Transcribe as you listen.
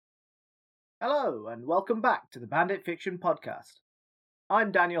Hello, and welcome back to the Bandit Fiction Podcast.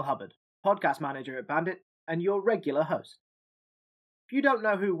 I'm Daniel Hubbard, podcast manager at Bandit, and your regular host. If you don't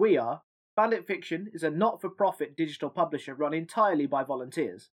know who we are, Bandit Fiction is a not-for-profit digital publisher run entirely by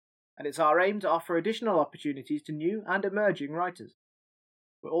volunteers, and it's our aim to offer additional opportunities to new and emerging writers.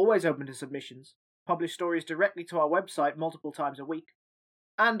 We're always open to submissions, publish stories directly to our website multiple times a week,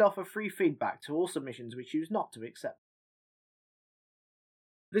 and offer free feedback to all submissions we choose not to accept.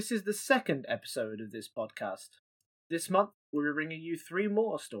 This is the second episode of this podcast. This month, we're bringing you 3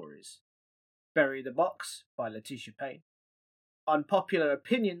 more stories. Bury the Box by Letitia Payne, Unpopular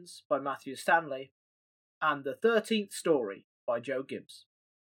Opinions by Matthew Stanley, and The 13th Story by Joe Gibbs.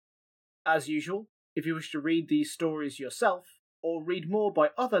 As usual, if you wish to read these stories yourself, or read more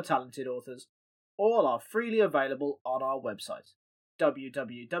by other talented authors, all are freely available on our website,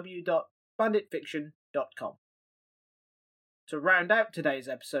 www.banditfiction.com. To round out today's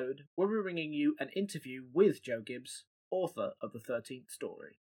episode, we're bringing you an interview with Joe Gibbs, author of The 13th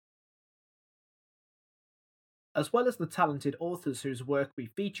Story. As well as the talented authors whose work we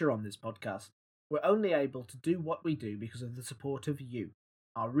feature on this podcast, we're only able to do what we do because of the support of you,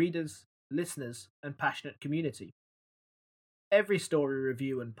 our readers, listeners, and passionate community. Every story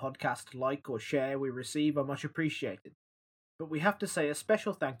review and podcast like or share we receive are much appreciated, but we have to say a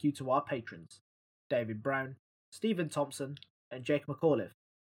special thank you to our patrons, David Brown, Stephen Thompson, and Jake McAuliffe.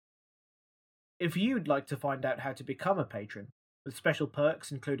 If you'd like to find out how to become a patron, with special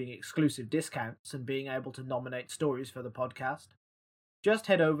perks including exclusive discounts and being able to nominate stories for the podcast, just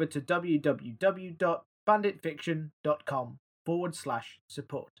head over to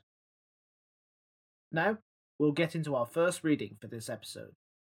www.banditfiction.com/support. Now, we'll get into our first reading for this episode.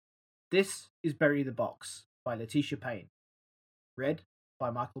 This is Bury the Box by Letitia Payne, read by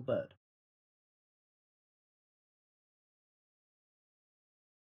Michael Bird.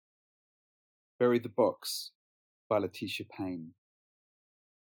 Bury the Box by Letitia Payne.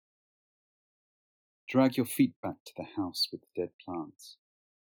 Drag your feet back to the house with the dead plants.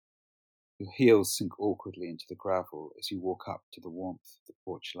 Your heels sink awkwardly into the gravel as you walk up to the warmth of the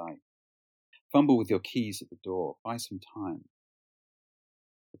porch light. Fumble with your keys at the door. Buy some time.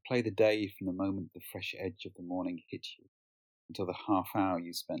 Replay the day from the moment the fresh edge of the morning hit you until the half hour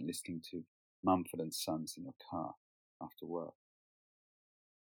you spent listening to Mumford & Sons in your car after work.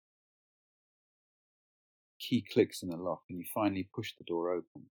 Key clicks in the lock and you finally push the door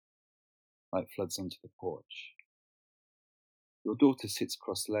open. Light floods onto the porch. Your daughter sits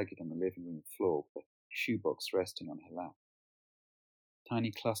cross-legged on the living room floor with a shoebox resting on her lap.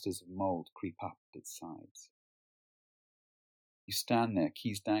 Tiny clusters of mould creep up at its sides. You stand there,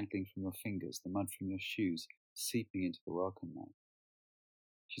 keys dangling from your fingers, the mud from your shoes seeping into the welcome mat.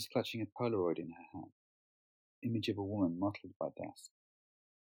 She's clutching a Polaroid in her hand, image of a woman mottled by dust.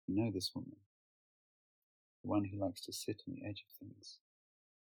 You know this woman. The one who likes to sit on the edge of things,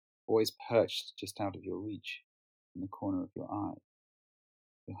 always perched just out of your reach, in the corner of your eye.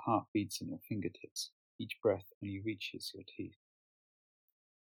 Your heart beats in your fingertips, each breath only reaches your teeth.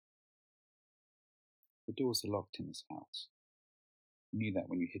 The doors are locked in this house. You knew that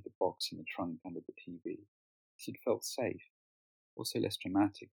when you hid the box in the trunk under the TV. It felt safe, also less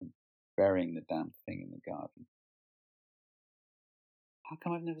dramatic than burying the damn thing in the garden. How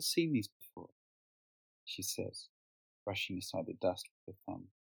come I've never seen these before? She says, brushing aside the dust with her thumb.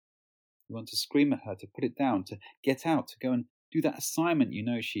 You want to scream at her to put it down, to get out, to go and do that assignment you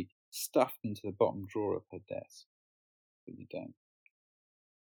know she stuffed into the bottom drawer of her desk. But you don't.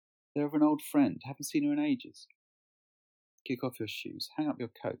 They're of an old friend, haven't seen her in ages. Kick off your shoes, hang up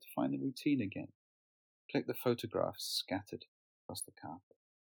your coat, find the routine again. Collect the photographs scattered across the carpet.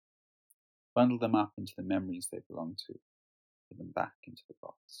 Bundle them up into the memories they belong to, put them back into the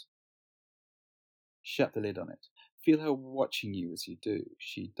box. Shut the lid on it. Feel her watching you as you do.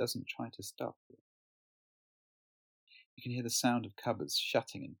 She doesn't try to stop you. You can hear the sound of cupboards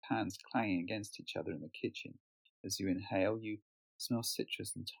shutting and pans clanging against each other in the kitchen. As you inhale, you smell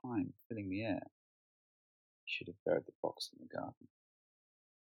citrus and thyme filling the air. You should have buried the box in the garden.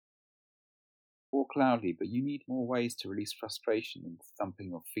 Walk loudly, but you need more ways to release frustration than thumping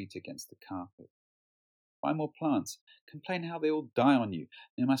your feet against the carpet. Buy more plants. Complain how they all die on you,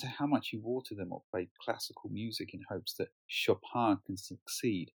 no matter how much you water them or play classical music in hopes that Chopin can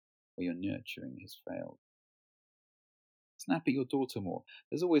succeed where your nurturing has failed. Snap at your daughter more.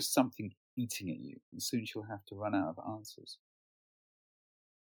 There's always something eating at you, and soon she'll have to run out of answers.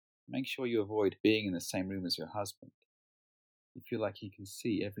 Make sure you avoid being in the same room as your husband. You feel like he can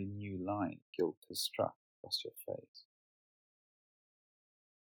see every new line guilt has struck across your face.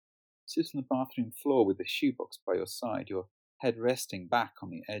 Sit on the bathroom floor with the shoebox by your side, your head resting back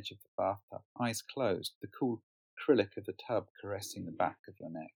on the edge of the bathtub, eyes closed, the cool acrylic of the tub caressing the back of your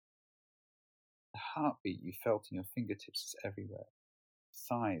neck. The heartbeat you felt in your fingertips is everywhere.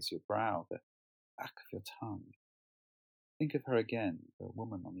 Your thighs, your brow, the back of your tongue. Think of her again, the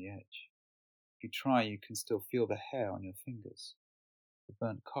woman on the edge. If you try, you can still feel the hair on your fingers, the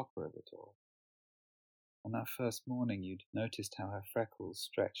burnt copper of it all. On that first morning, you'd noticed how her freckles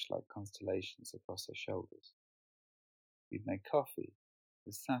stretched like constellations across her shoulders. You'd made coffee.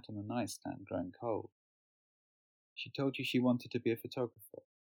 It sat on the nightstand growing cold. She told you she wanted to be a photographer.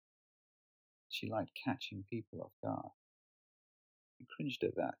 She liked catching people off guard. You cringed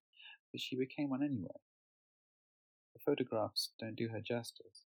at that, but she became one anyway. The photographs don't do her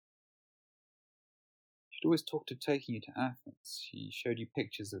justice. She'd always talked of taking you to Athens. She showed you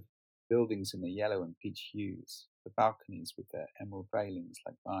pictures of buildings in the yellow and peach hues, the balconies with their emerald railings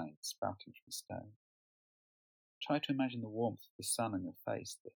like vines sprouting from stone. Try to imagine the warmth of the sun on your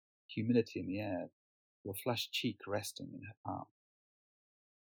face, the humidity in the air, your flushed cheek resting in her palm.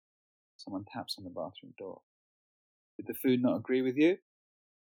 Someone taps on the bathroom door. Did the food not agree with you?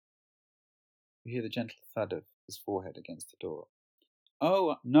 You hear the gentle thud of his forehead against the door.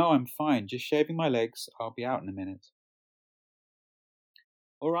 Oh, no, I'm fine. Just shaving my legs. I'll be out in a minute.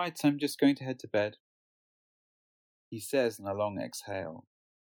 All right, I'm just going to head to bed. He says in a long exhale.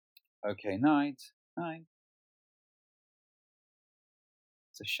 Okay, night, night.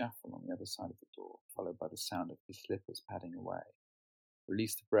 There's a shuffle on the other side of the door, followed by the sound of his slippers padding away.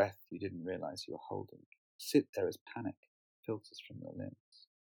 Release the breath you didn't realize you were holding. Sit there as panic filters from your limbs.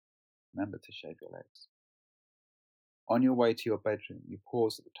 Remember to shave your legs. On your way to your bedroom, you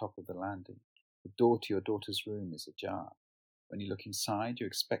pause at the top of the landing. The door to your daughter's room is ajar. When you look inside, you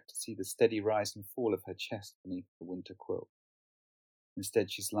expect to see the steady rise and fall of her chest beneath the winter quilt.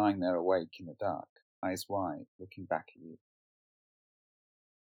 Instead, she's lying there awake in the dark, eyes wide, looking back at you.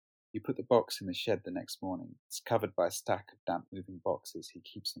 You put the box in the shed the next morning. It's covered by a stack of damp-moving boxes he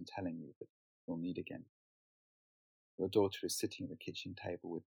keeps on telling you that you'll need again. Your daughter is sitting at the kitchen table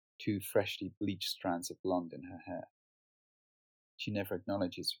with 2 freshly bleached strands of blonde in her hair. She never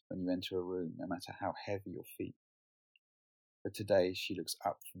acknowledges when you enter a room, no matter how heavy your feet. But today she looks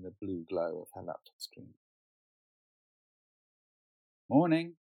up from the blue glow of her laptop screen.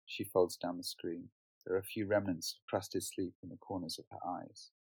 Morning, she folds down the screen. There are a few remnants of crusted sleep in the corners of her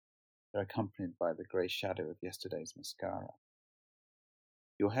eyes. They're accompanied by the grey shadow of yesterday's mascara.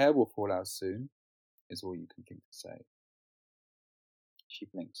 Your hair will fall out soon, is all you can think to say. She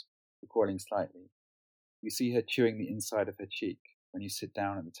blinks, recoiling slightly. You see her chewing the inside of her cheek. When you sit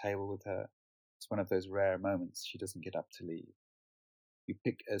down at the table with her, it's one of those rare moments she doesn't get up to leave. You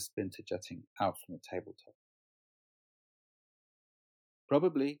pick a splinter jutting out from the tabletop.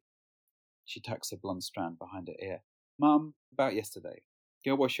 Probably. She tucks a blonde strand behind her ear. Mum, about yesterday.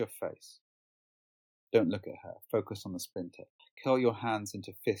 Go wash your face. Don't look at her. Focus on the splinter. Curl your hands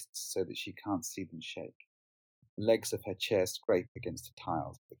into fists so that she can't see them shake. The legs of her chair scrape against the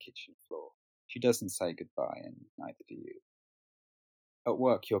tiles of the kitchen floor. She doesn't say goodbye, and neither do you. At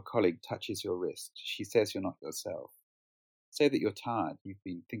work, your colleague touches your wrist. She says you're not yourself. Say that you're tired. You've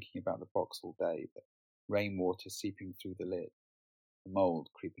been thinking about the box all day, the rainwater seeping through the lid, the mould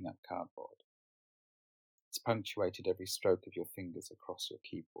creeping up cardboard. It's punctuated every stroke of your fingers across your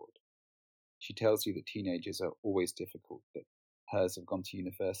keyboard. She tells you that teenagers are always difficult, that hers have gone to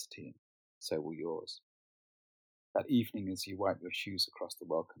university, and so will yours. That evening, as you wipe your shoes across the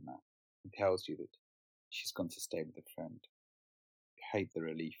welcome mat, he tells you that she's gone to stay with a friend. You hate the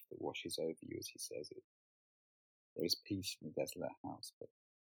relief that washes over you as he says it. There is peace in the desolate house, but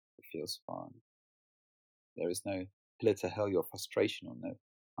it feels foreign. There is no pillar to hurl your frustration on, no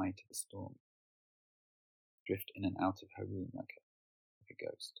eye to the storm. Drift in and out of her room like a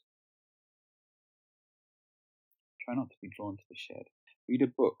ghost. Try not to be drawn to the shed. Read a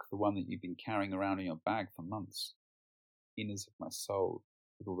book, the one that you've been carrying around in your bag for months. Inners of my soul,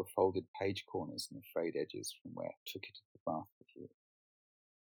 with all the folded page corners and the frayed edges from where I took it to the bath with you.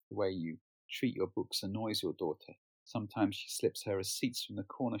 The way you treat your books annoys your daughter. Sometimes she slips her receipts from the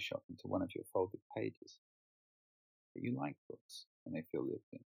corner shop into one of your folded pages. But you like books when they feel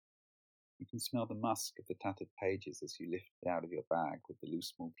lived in. You can smell the musk of the tattered pages as you lift it out of your bag with the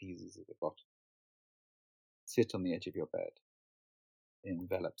loose Maltesers at the bottom. Sit on the edge of your bed. It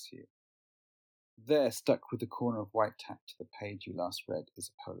envelops you. There, stuck with the corner of white tack to the page you last read,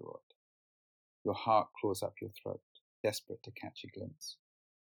 is a Polaroid. Your heart claws up your throat, desperate to catch a glimpse.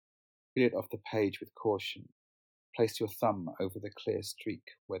 Peel it off the page with caution. Place your thumb over the clear streak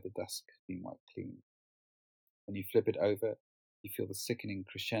where the dusk has been wiped clean. When you flip it over, you feel the sickening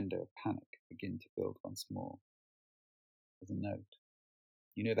crescendo of panic begin to build once more. There's a note.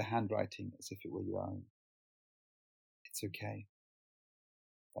 You know the handwriting as if it were your own. It's okay.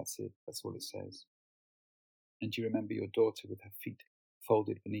 That's it. That's all it says. And you remember your daughter with her feet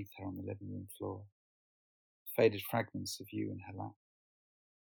folded beneath her on the living room floor. Faded fragments of you in her lap.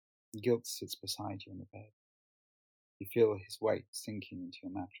 Guilt sits beside you on the bed. You feel his weight sinking into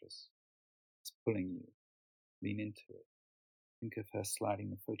your mattress. It's pulling you. Lean into it. Think of her sliding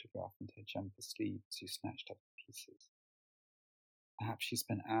the photograph into her jumper sleeve as you snatched up the pieces. Perhaps she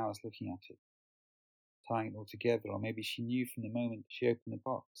spent hours looking at it, tying it all together, or maybe she knew from the moment she opened the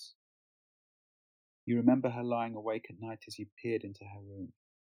box. You remember her lying awake at night as you peered into her room.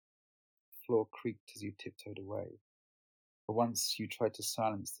 The floor creaked as you tiptoed away. For once you tried to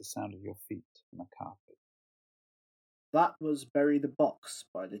silence the sound of your feet on the carpet. That was Bury the Box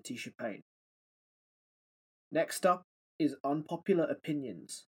by Letitia Payne. Next up is Unpopular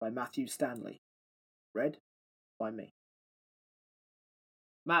Opinions by Matthew Stanley. Read by me.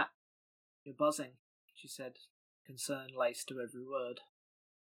 Matt, you're buzzing, she said, concern laced to every word.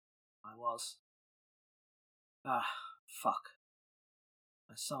 I was. Fuck.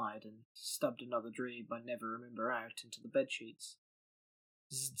 I sighed and stubbed another dream I never remember out into the bedsheets.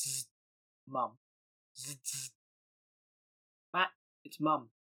 Zzz, Mum. Zzz. Matt, it's Mum,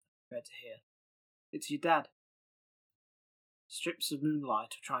 I read to hear. It's your dad. Strips of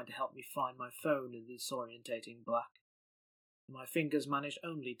moonlight were trying to help me find my phone in the disorientating black. My fingers managed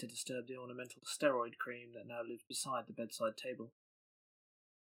only to disturb the ornamental steroid cream that now lived beside the bedside table.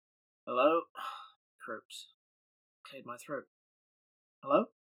 Hello? Croaked. Cleared my throat. Hello?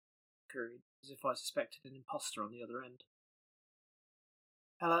 Queried, as if I suspected an imposter on the other end.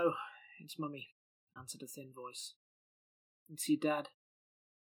 Hello, it's Mummy, answered a thin voice. It's your dad.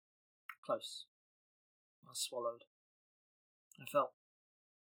 Close. I swallowed. I felt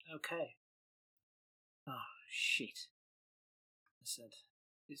okay. Oh, shit, I said.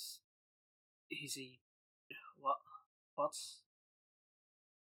 Is he... What's...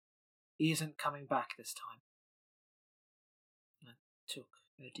 He isn't coming back this time. I took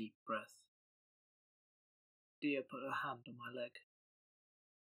a deep breath. Dia put her hand on my leg.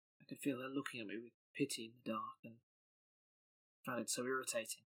 I could feel her looking at me with pity in the dark, and found it so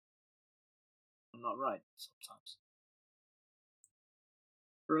irritating. I'm not right, sometimes.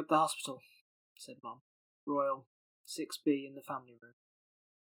 We're at the hospital, said Mum. Royal, 6B in the family room.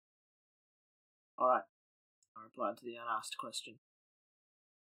 Alright, I replied to the unasked question.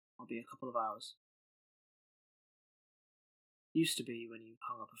 I'll be a couple of hours. Used to be when you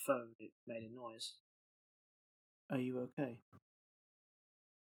hung up a phone, it made a noise. Are you okay?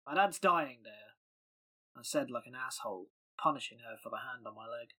 My dad's dying there, I said like an asshole, punishing her for the hand on my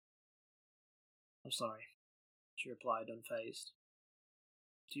leg. I'm sorry, she replied unfazed.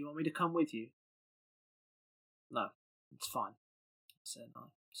 Do you want me to come with you? No, it's fine, I said,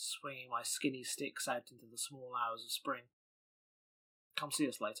 swinging my skinny sticks out into the small hours of spring. Come see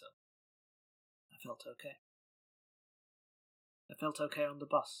us later. I felt okay. I felt okay on the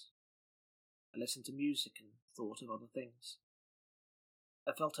bus. I listened to music and thought of other things.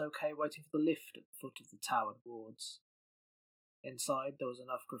 I felt okay waiting for the lift at the foot of the towered wards. Inside, there was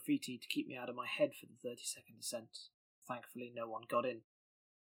enough graffiti to keep me out of my head for the 30-second descent. Thankfully, no one got in.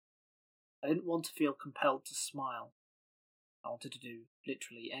 I didn't want to feel compelled to smile. I wanted to do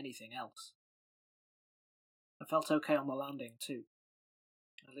literally anything else. I felt okay on the landing, too.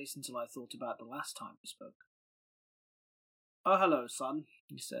 At least until I thought about the last time we spoke. Oh, hello, son,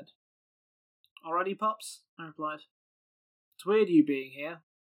 he said. Alrighty, Pops, I replied. It's weird you being here.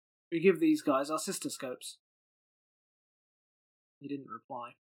 We give these guys our cystoscopes. He didn't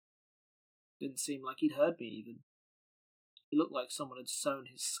reply. Didn't seem like he'd heard me, even. He looked like someone had sewn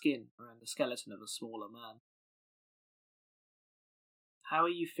his skin around the skeleton of a smaller man. How are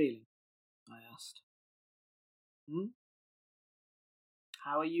you feeling? I asked.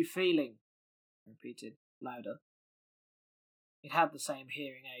 How are you feeling? I repeated, louder. He'd had the same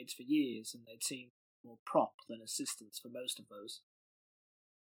hearing aids for years, and they'd seemed more prop than assistance for most of those.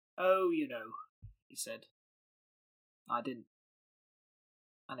 Oh, you know, he said. I didn't.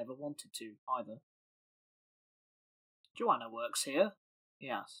 I never wanted to, either. Joanna works here? He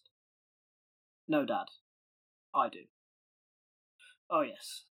asked. No, Dad. I do. Oh,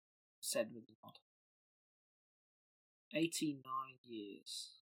 yes, said with a nod. 89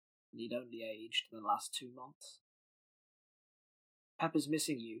 years, and he'd only aged in the last 2 months. Pepper's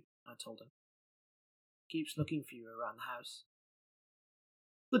missing you, I told him. Keeps looking for you around the house.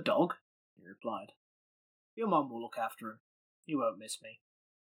 The dog, he replied. Your mum will look after him. He won't miss me.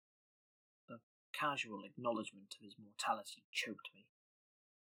 The casual acknowledgement of his mortality choked me.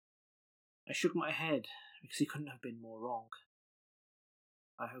 I shook my head, because he couldn't have been more wrong.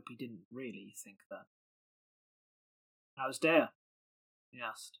 I hope he didn't really think that. "How's Dare?" he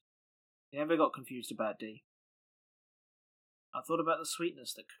asked. He never got confused about Dee. I thought about the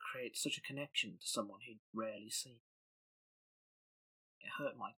sweetness that could create such a connection to someone he'd rarely seen. It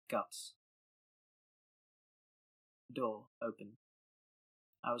hurt my guts. The door opened.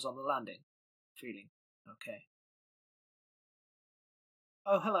 I was on the landing, feeling okay.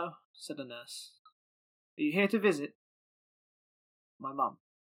 "Oh, hello," said the nurse. "Are you here to visit?" "My mum.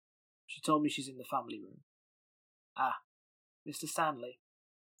 She told me she's in the family room." "Ah, Mr. Stanley,"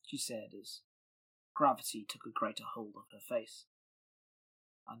 she said as gravity took a greater hold of her face.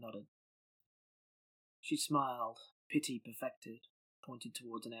 I nodded. She smiled, pity perfected, pointed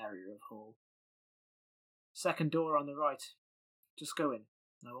towards an area of hall. "Second door on the right. Just go in.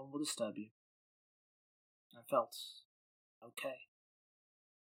 No one will disturb you." I felt okay.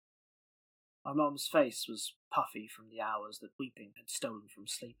 My mum's face was puffy from the hours that weeping had stolen from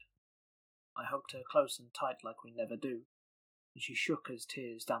sleep. I hugged her close and tight like we never do, and she shook as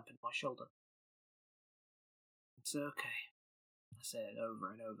tears dampened my shoulder. "It's okay," I said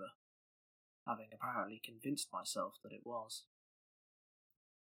over and over, having apparently convinced myself that it was.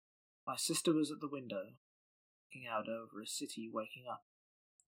 My sister was at the window, looking out over a city waking up.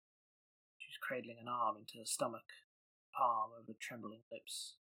 She was cradling an arm into her stomach, palm over trembling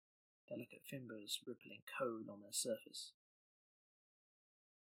lips, delicate fingers rippling code on their surface.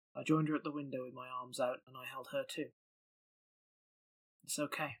 I joined her at the window with my arms out, and I held her too. "It's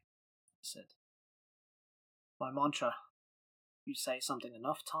okay," I said. "My mantra. You say something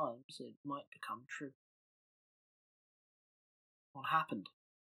enough times, it might become true." "What happened?"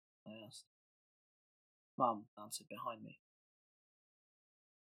 I asked. Mum answered behind me.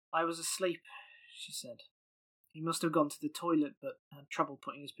 "I was asleep," she said. "He must have gone to the toilet, but had trouble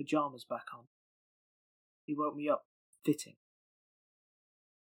putting his pyjamas back on. He woke me up, fitting."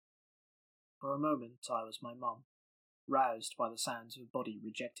 For a moment I was my mum, roused by the sounds of a body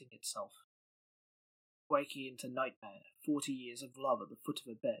rejecting itself. Waking into nightmare, 40 years of love at the foot of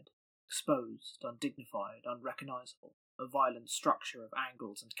a bed, exposed, undignified, unrecognisable, a violent structure of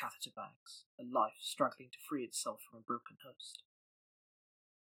angles and catheter bags, a life struggling to free itself from a broken host.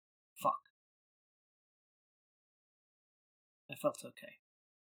 Fuck. I felt okay.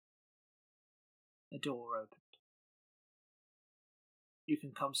 The door opened. "You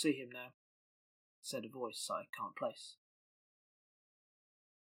can come see him now," said a voice I can't place.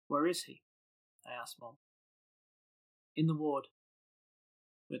 "Where is he?" I asked Mom. "In the ward."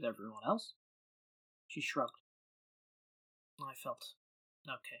 "With everyone else?" She shrugged. I felt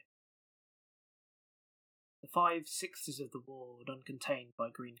okay. The 5/6 of the ward, uncontained by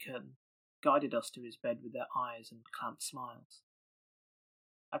green curtain, guided us to his bed with their eyes and clamped smiles.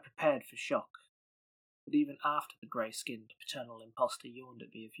 I prepared for shock, but even after the grey-skinned paternal impostor yawned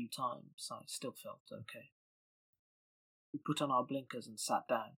at me a few times, I still felt okay. We put on our blinkers and sat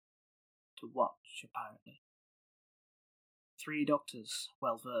down, to watch, apparently. 3 doctors,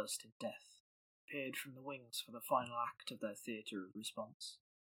 well versed in death, appeared from the wings for the final act of their theatre of response.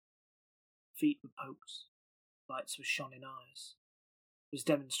 Feet were poked, lights were shone in eyes. It was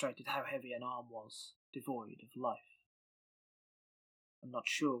demonstrated how heavy an arm was, devoid of life. I'm not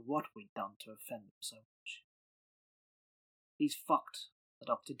sure what we'd done to offend them so much. "He's fucked," the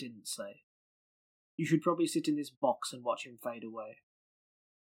doctor didn't say. "You should probably sit in this box and watch him fade away."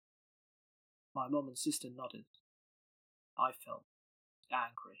 My mum and sister nodded. I felt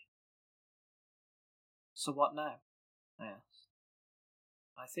angry. "So what now?" I asked.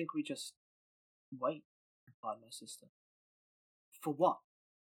 "I think we just wait," replied my sister. "For what?"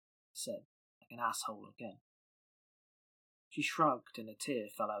 I said, like an asshole again. She shrugged and a tear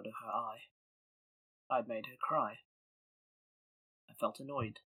fell out of her eye. I'd made her cry. I felt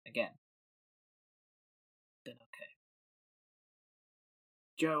annoyed again. Then okay.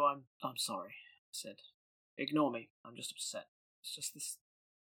 "Joe, I'm sorry," I said. "Ignore me, I'm just upset. It's just this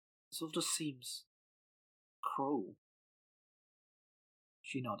all just seems cruel."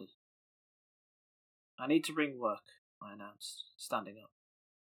 She nodded. "I need to ring work," I announced, standing up.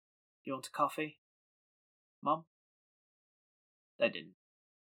 "You want a coffee, Mum?" They didn't.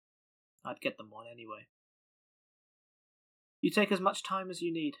 I'd get them one anyway. "You take as much time as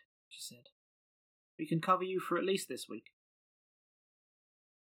you need," she said. "We can cover you for at least this week."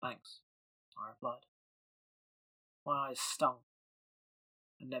 "Thanks," I replied. My eyes stung.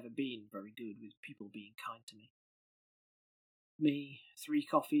 I'd never been very good with people being kind to me. Me, 3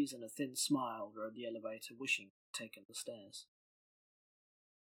 coffees and a thin smile rode the elevator, wishing I'd taken the stairs.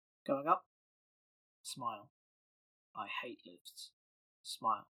 "Going up?" Smile. "I hate lifts."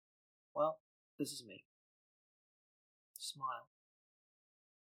 Smile. Well, this is me. Smile.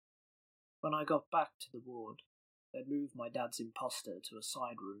 When I got back to the ward, they'd moved my dad's imposter to a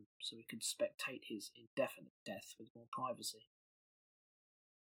side room so we could spectate his indefinite death with more privacy.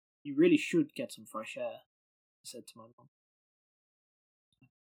 You really should get some fresh air, I said to my mum.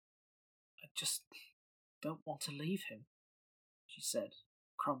 I just don't want to leave him, she said,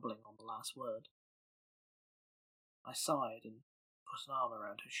 crumbling on the last word. I sighed and put an arm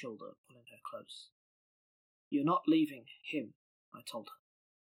around her shoulder, pulling her close. You're not leaving him, I told her.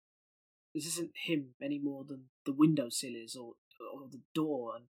 This isn't him any more than the windowsill is or the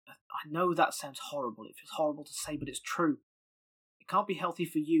door, and I know that sounds horrible. It feels horrible to say, but it's true. It can't be healthy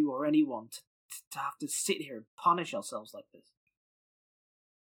for you or anyone to have to sit here and punish ourselves like this.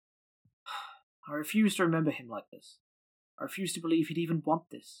 I refuse to remember him like this. I refuse to believe he'd even want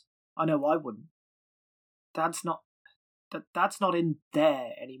this. I know I wouldn't. Dad's not in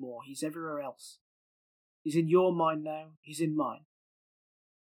there anymore. He's everywhere else. He's in your mind now. He's in mine.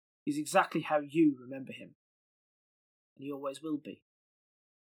 He's exactly how you remember him. And he always will be.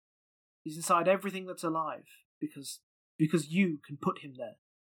 He's inside everything that's alive, because you can put him there.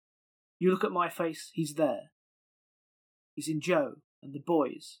 You look at my face, he's there. He's in Joe and the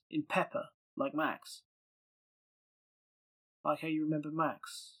boys, in Pepper, like Max. Like how you remember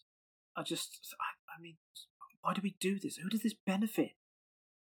Max. I mean, why do we do this? Who does this benefit?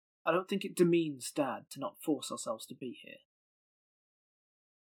 I don't think it demeans Dad to not force ourselves to be here.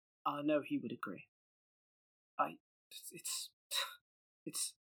 I know he would agree. It's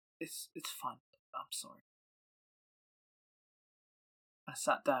fine. I'm sorry. I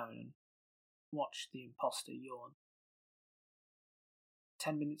sat down and watched the imposter yawn.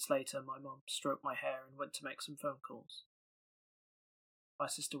 10 minutes later, my mum stroked my hair and went to make some phone calls. My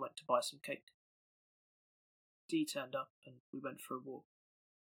sister went to buy some cake. Dee turned up and we went for a walk.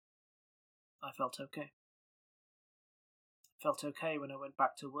 I felt okay. I felt okay when I went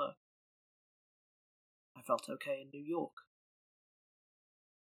back to work. I felt okay in New York.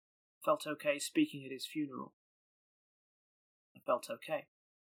 I felt okay speaking at his funeral. I felt okay.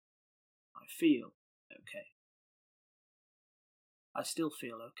 I feel okay. I still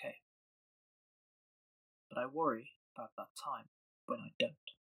feel okay. But I worry about that time when I don't.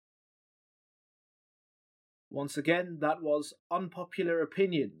 Once again, that was Unpopular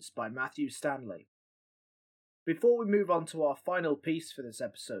Opinions by Matthew Stanley. Before we move on to our final piece for this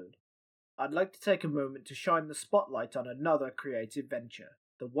episode, I'd like to take a moment to shine the spotlight on another creative venture,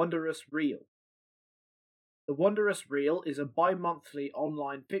 The Wondrous Real. The Wondrous Real is a bi-monthly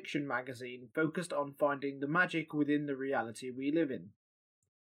online fiction magazine focused on finding the magic within the reality we live in.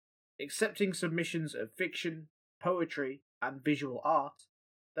 Accepting submissions of fiction, poetry, and visual art,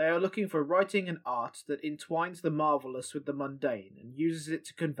 they are looking for writing and art that entwines the marvellous with the mundane and uses it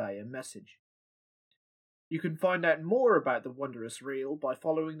to convey a message. You can find out more about The Wondrous Real by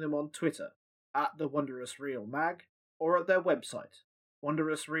following them on Twitter, at The Wondrous Real Mag, or at their website,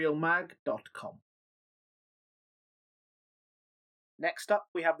 wondrousrealmag.com. Next up,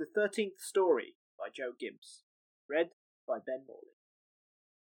 we have The 13th Story by Joe Gibbs, read by Ben Morley.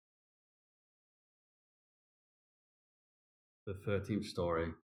 The 13th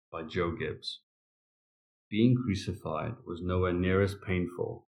Story by Joe Gibbs. Being crucified was nowhere near as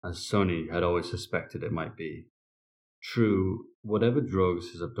painful as Sonny had always suspected it might be. True, whatever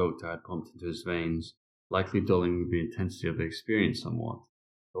drugs his abductor had pumped into his veins, likely dulling the intensity of the experience somewhat,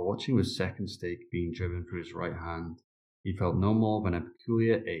 but watching the second stake being driven through his right hand, he felt no more than a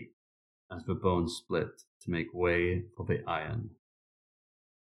peculiar ache as the bone split to make way for the iron.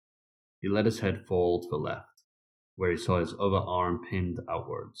 He let his head fall to the left, where he saw his other arm pinned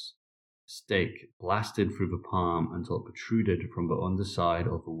outwards. The stake blasted through the palm until it protruded from the underside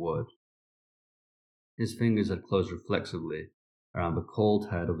of the wood. His fingers had closed reflexively around the cold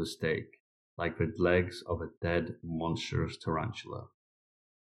head of the stake, like the legs of a dead, monstrous tarantula.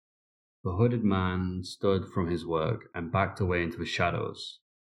 The hooded man stood from his work and backed away into the shadows.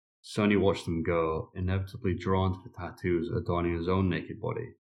 Sonny watched him go, inevitably drawn to the tattoos adorning his own naked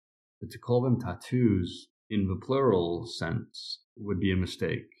body. But to call them tattoos, in the plural sense, would be a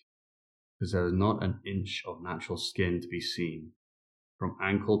mistake, because there was not an inch of natural skin to be seen, from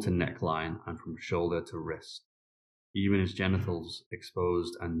ankle to neckline and from shoulder to wrist. Even his genitals,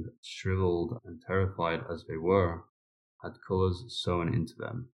 exposed and shriveled and terrified as they were, had colors sewn into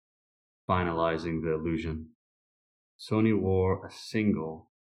them, finalizing the illusion. Sonny wore a single,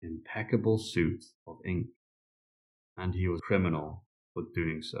 impeccable suit of ink, and he was criminal for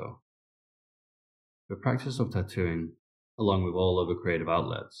doing so. The practice of tattooing, along with all other creative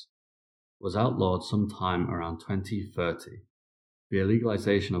outlets, was outlawed sometime around 2030, The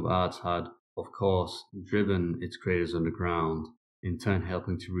illegalization of arts had, of course, driven its creators underground, in turn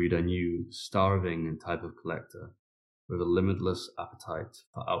helping to breed a new, starving type of collector with a limitless appetite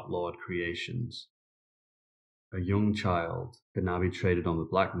for outlawed creations. A young child could now be traded on the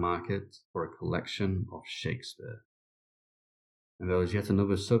black market for a collection of Shakespeare. And there was yet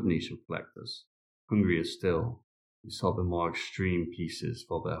another sub-niche of collectors, hungrier still, who sought the more extreme pieces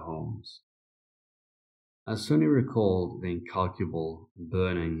for their homes. As Sonny recalled the incalculable,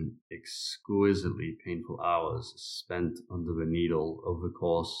 burning, exquisitely painful hours spent under the needle over the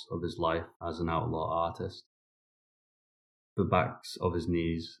course of his life as an outlaw artist, the backs of his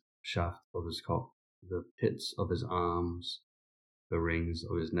knees, shaft of his cock, the pits of his arms, the rings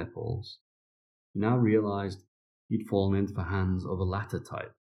of his nipples, he now realized he'd fallen into the hands of a latter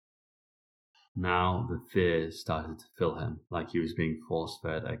type. Now the fear started to fill him like he was being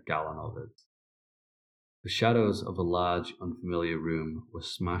force-fed a gallon of it. The shadows of a large, unfamiliar room were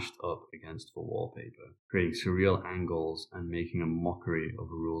smashed up against the wallpaper, creating surreal angles and making a mockery of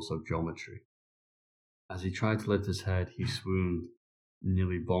the rules of geometry. As he tried to lift his head, he swooned,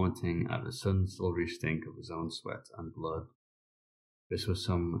 nearly vomiting at the sudden silvery stink of his own sweat and blood. This was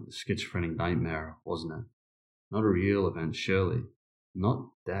some schizophrenic nightmare, wasn't it? Not a real event, surely. Not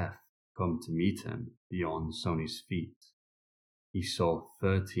death come to meet him beyond Sonny's feet. He saw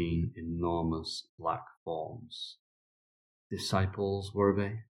 13 enormous black forms. Disciples, were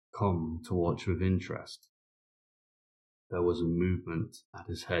they? Come to watch with interest. There was a movement at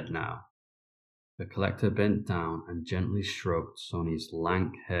his head now. The collector bent down and gently stroked Sonny's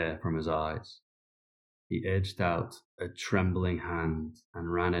lank hair from his eyes. He edged out a trembling hand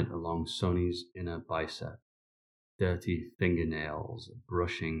and ran it along Sonny's inner bicep, dirty fingernails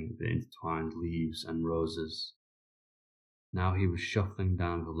brushing the intertwined leaves and roses. Now he was shuffling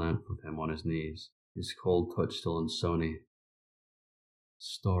down the length of him on his knees, his cold touch still on Sonny.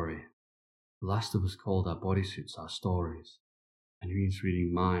 Story. The last of us called our bodysuits our stories, and he was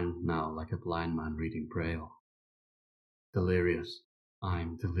reading mine now like a blind man reading Braille. Delirious.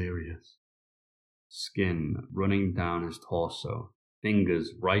 I'm delirious. Skin running down his torso,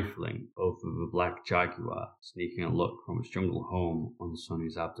 fingers rifling over the black jaguar, sneaking a look from its jungle home on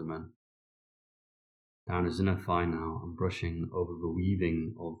Sonny's abdomen. Down his inner thigh now and brushing over the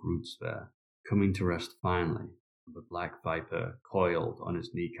weaving of roots there, coming to rest finally, the black viper coiled on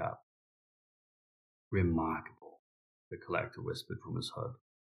his kneecap. Remarkable, the collector whispered from his hut,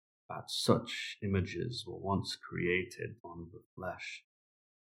 that such images were once created on the flesh.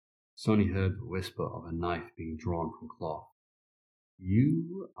 Sonny heard the whisper of a knife being drawn from cloth.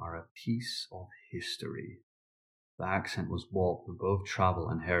 You are a piece of history. The accent was warped with both travel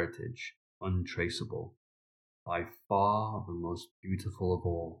and heritage, untraceable. By far the most beautiful of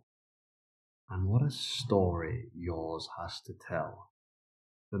all. And what a story yours has to tell.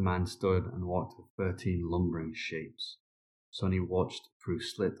 The man stood and walked with 13 lumbering shapes. Sonny watched through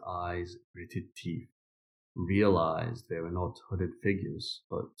slit eyes, gritted teeth, realized they were not hooded figures,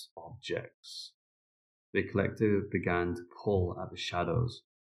 but objects. The collective began to pull at the shadows.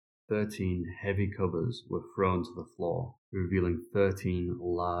 13 heavy covers were thrown to the floor, revealing 13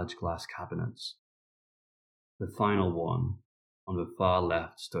 large glass cabinets. The final one, on the far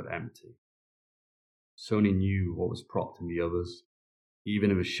left, stood empty. Sonny knew what was propped in the others. Even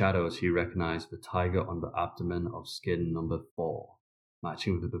in the shadows, he recognized the tiger on the abdomen of skin number 4,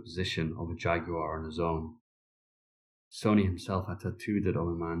 matching with the position of a jaguar on his own. Sonny himself had tattooed it on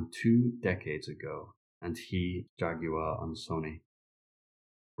a man 2 decades ago, and he, jaguar on Sonny.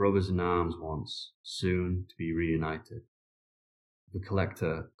 Brothers in arms once, soon to be reunited. The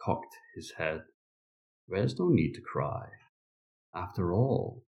collector cocked his head. There's no need to cry. After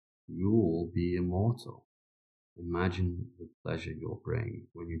all, you'll be immortal. Imagine the pleasure you'll bring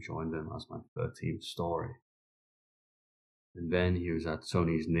when you join them as my 13th story. And then he was at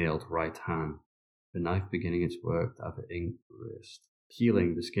Sonny's nailed right hand, the knife beginning its work at the inked wrist,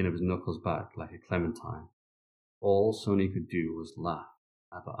 peeling the skin of his knuckles back like a clementine. All Sonny could do was laugh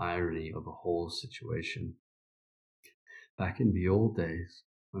at the irony of the whole situation. Back in the old days,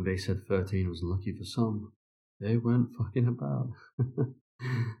 when they said 13 was lucky for some, they weren't fucking about.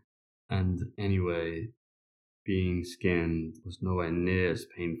 And anyway, being skinned was nowhere near as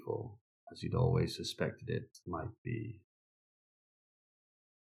painful as you'd always suspected it might be.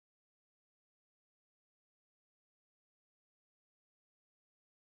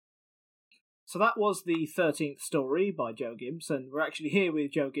 So that was the 13th story by Joe Gibbs, and we're actually here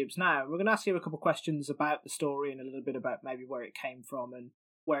with Joe Gibbs now. We're going to ask you a couple of questions about the story and a little bit about maybe where it came from and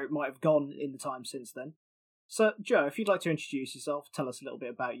where it might have gone in the time since then. So, Joe, if you'd like to introduce yourself, tell us a little bit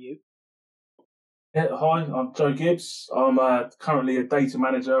about you. Yeah, hi, I'm Joe Gibbs. I'm currently a data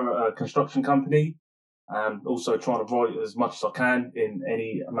manager at a construction company, and also trying to write as much as I can in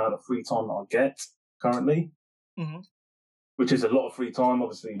any amount of free time that I get currently, which is a lot of free time,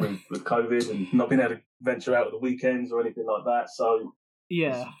 obviously, with COVID and not being able to venture out at the weekends or anything like that. So,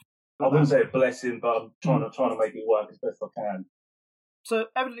 Yeah. I wouldn't say a blessing, but I'm trying to make it work as best I can. So,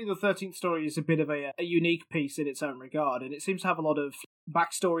 evidently, the 13th story is a bit of a unique piece in its own regard, and it seems to have a lot of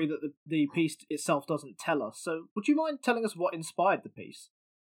backstory that the piece itself doesn't tell us. So, would you mind telling us what inspired the piece?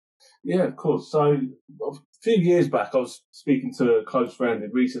 Yeah, of course. So, a few years back, I was speaking to a close friend who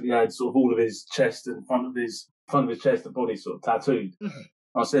recently had sort of all of his chest and front of his chest and body sort of tattooed.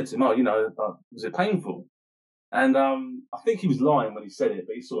 I said to him, was it painful? And I think he was lying when he said it,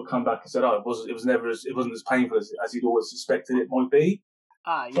 but he sort of come back and said, it wasn't as painful as he'd always suspected it might be.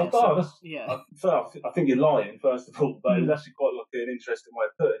 Yeah. I think you're lying, first of all, but it was actually quite like an interesting way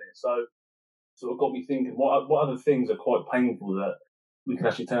of putting it. So sort of got me thinking, what other things are quite painful that we can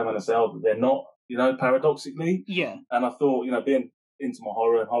actually turn around and say, that they're not, paradoxically. Yeah. And I thought, being into my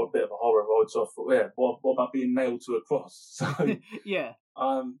horror and a bit of a horror ride, so I thought, what about being nailed to a cross? So yeah.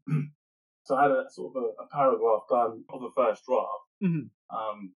 So I had a sort of a paragraph done of the first draft.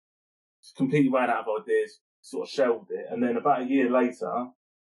 Completely ran out of ideas, sort of shelved it, and then about a year later,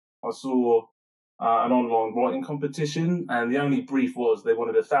 I saw an online writing competition, and the only brief was they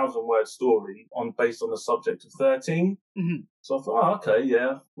wanted a 1,000-word story based on the subject of 13. So I thought, okay,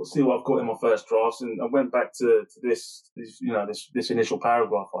 yeah, we'll see what I've got in my first drafts, and I went back to this initial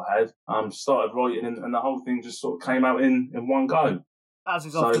paragraph I had, started writing, and the whole thing just sort of came out in one go. As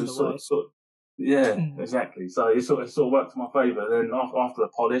is often the way. Yeah, exactly. So it sort of worked to my favour. Then after the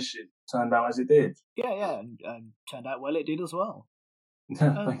polish, it turned out as it did. Yeah, and turned out well. It did as well.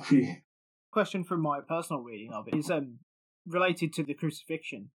 Thank you. Question from my personal reading of it is related to the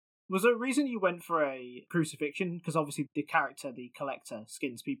crucifixion. Was there a reason you went for a crucifixion? Because obviously the character, the collector,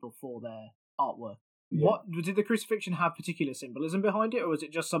 skins people for their artwork. Yeah. What did the crucifixion have particular symbolism behind it, or was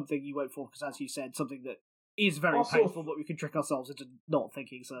it just something you went for because, as you said, something that is very painful, but we can trick ourselves into not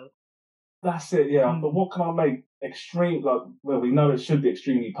thinking so? That's it, yeah. But what can I make extreme? We know it should be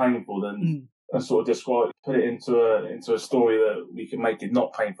extremely painful, then and sort of put it into a story that we can make it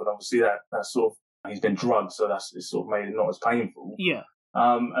not painful. Obviously, that's sort of, he's been drugged, so it's sort of made it not as painful. Yeah.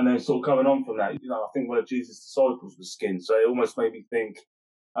 And then sort of going on from that, I think one of Jesus' disciples was skinned, so it almost made me think,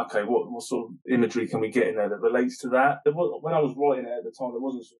 okay, what sort of imagery can we get in there that relates to that? When I was writing it at the time, there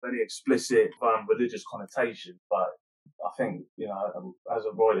wasn't sort of any explicit religious connotation, but I think, as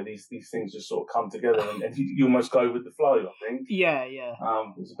a writer, these things just sort of come together and you almost go with the flow, I think. Yeah.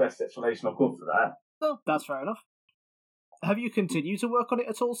 It's the best explanation I've got for that. Well, that's fair enough. Have you continued to work on it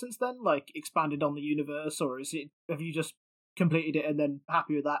at all since then? Like, expanded on the universe, or have you just completed it and then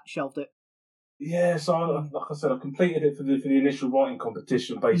happy with that, shelved it? Yeah, so like I said, I completed it for the initial writing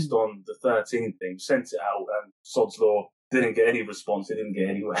competition based on the 13 thing, sent it out, and Sod's Law didn't get any response. It didn't get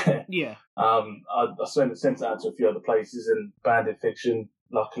anywhere. Yeah. I sent it out to a few other places, and Bandit Fiction,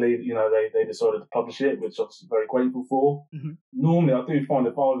 luckily, they decided to publish it, which I'm very grateful for. Normally, I do find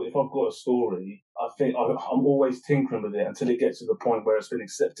if I've got a story, I think I'm always tinkering with it until it gets to the point where it's been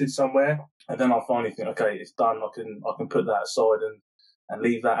accepted somewhere, and then I finally think, okay, it's done. I can put that aside and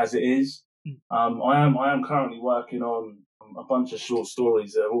leave that as it is. I am currently working on a bunch of short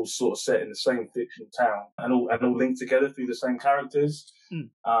stories that are all sort of set in the same fictional town and all linked together through the same characters.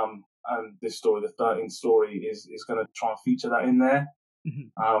 And this story, the 13th story, is going to try and feature that in there.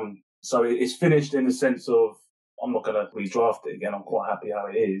 So it's finished in the sense of I'm not going to redraft it again. I'm quite happy how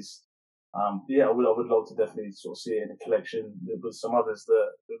it is. I would love to definitely sort of see it in a collection with some others that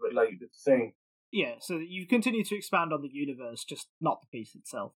relate with the thing. Yeah, so you continue to expand on the universe, just not the piece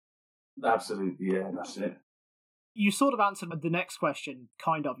itself. Absolutely, yeah, that's it. You sort of answered the next question,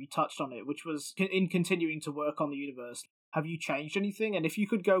 kind of. You touched on it, which was in continuing to work on the universe. Have you changed anything? And if you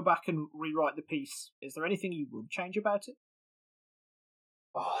could go back and rewrite the piece, is there anything you would change about it?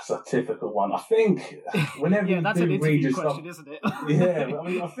 Oh, that's a difficult one. I think whenever that's an interview question, isn't it? Yeah, I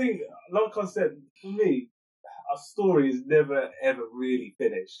mean, I think, like I said, for me, a story is never ever really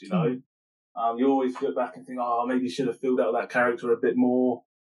finished. You always go back and think, maybe you should have filled out that character a bit more.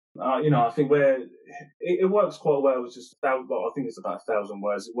 I think where it works quite well. It's just I think it's about 1,000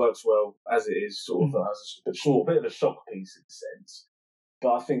 words. It works well as it is, sort of as a bit of a shock piece in a sense.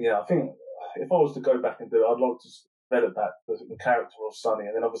 But I think if I was to go back and do it, I'd like to develop that the character of Sonny,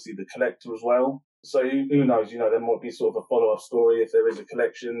 and then obviously the collector as well. So who knows? There might be sort of a follow-up story if there is a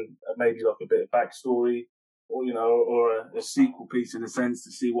collection, maybe like a bit of backstory, or a sequel piece in a sense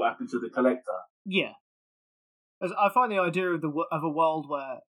to see what happened to the collector. Yeah, I find the idea of a world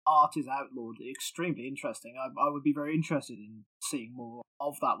where art is outlawed, extremely interesting. I would be very interested in seeing more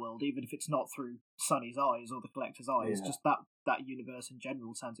of that world, even if it's not through Sonny's eyes or the collector's eyes. Yeah. Just that universe in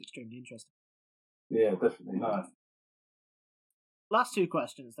general sounds extremely interesting. Yeah, definitely. No. Last two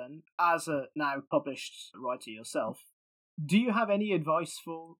questions then. As a now published writer yourself, do you have any advice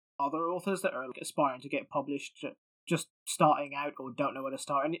for other authors that are aspiring to get published, just starting out or don't know where to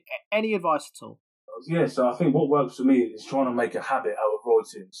start? Any advice at all? Yeah, so I think what works for me is trying to make a habit out of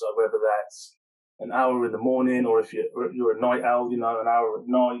writing. So whether that's an hour in the morning or if you're a night owl, an hour at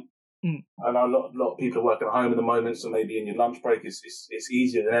night. I know a lot of people are working at home at the moment, so maybe in your lunch break it's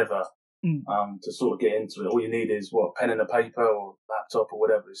easier than ever to sort of get into it. All you need is pen and a paper or laptop or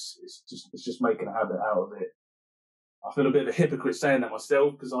whatever. It's just making a habit out of it. I feel a bit of a hypocrite saying that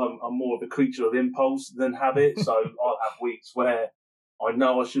myself because I'm more of a creature of impulse than habit. So I'll have weeks where I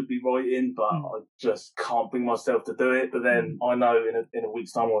know I should be writing, but I just can't bring myself to do it. But then I know in a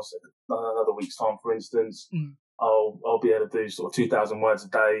week's time or another week's time, for instance, I'll be able to do sort of 2,000 words a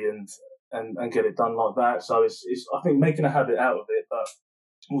day and get it done like that. So it's I think making a habit out of it, but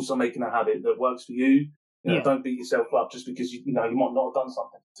also making a habit that works for you. Don't beat yourself up just because you might not have done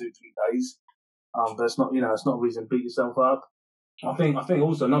something for 2-3 days. But it's not it's not a reason to beat yourself up. I think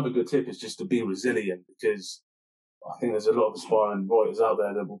also another good tip is just to be resilient, because I think there's a lot of aspiring writers out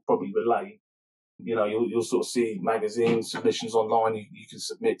there that will probably relate. You'll sort of see magazines, submissions online you can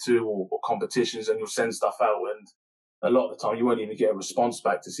submit to, or competitions, and you'll send stuff out, and a lot of the time you won't even get a response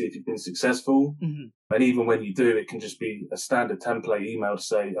back to see if you've been successful. And even when you do, it can just be a standard template email to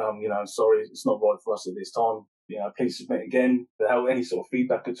say, sorry, it's not right for us at this time. Please submit again without any sort of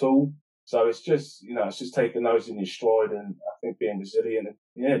feedback at all. So it's just taking those in your stride, and I think being resilient,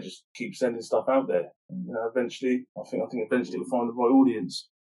 and just keep sending stuff out there. And, eventually, I think eventually we'll find the right audience.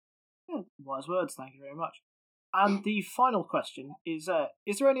 Wise words, thank you very much. And the final question is there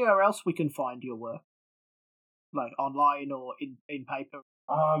anywhere else we can find your work? Like online or in paper?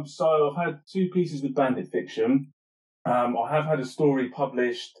 So I've had 2 pieces with Bandit Fiction. I have had a story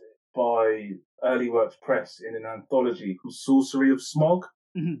published by Early Works Press in an anthology called Sorcery of Smog.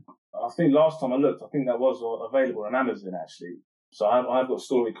 I think last time I looked, I think that was available on Amazon actually. So I've got a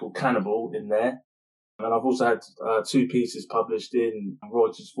story called Cannibal in there. And I've also had 2 pieces published in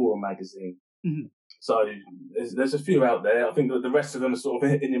Writers Forum magazine. So there's a few out there. I think that the rest of them are sort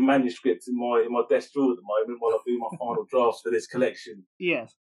of in your manuscript in my desk drawer at the moment while I do my final drafts for this collection.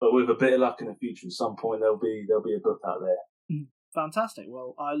 Yes. But with a bit of luck in the future, at some point there'll be a book out there. Fantastic.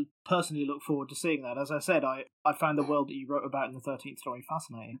 Well, I personally look forward to seeing that. As I said, I found the world that you wrote about in the 13th story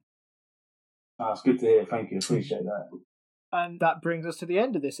fascinating. That's good to hear. Thank you. Appreciate that. And that brings us to the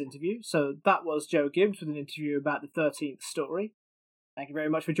end of this interview. So that was Joe Gibbs with an interview about the 13th story. Thank you very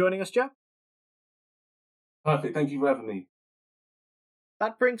much for joining us, Joe. Perfect. Thank you for having me.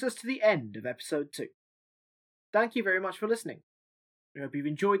 That brings us to the end of episode 2. Thank you very much for listening. We hope you've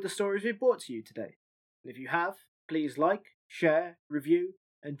enjoyed the stories we've brought to you today. And if you have, please like, share, review,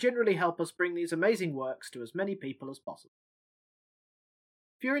 and generally help us bring these amazing works to as many people as possible.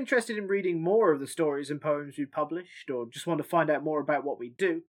 If you're interested in reading more of the stories and poems we've published, or just want to find out more about what we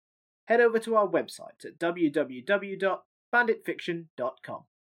do, head over to our website at www.banditfiction.com.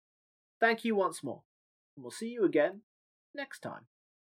 Thank you once more, and we'll see you again next time.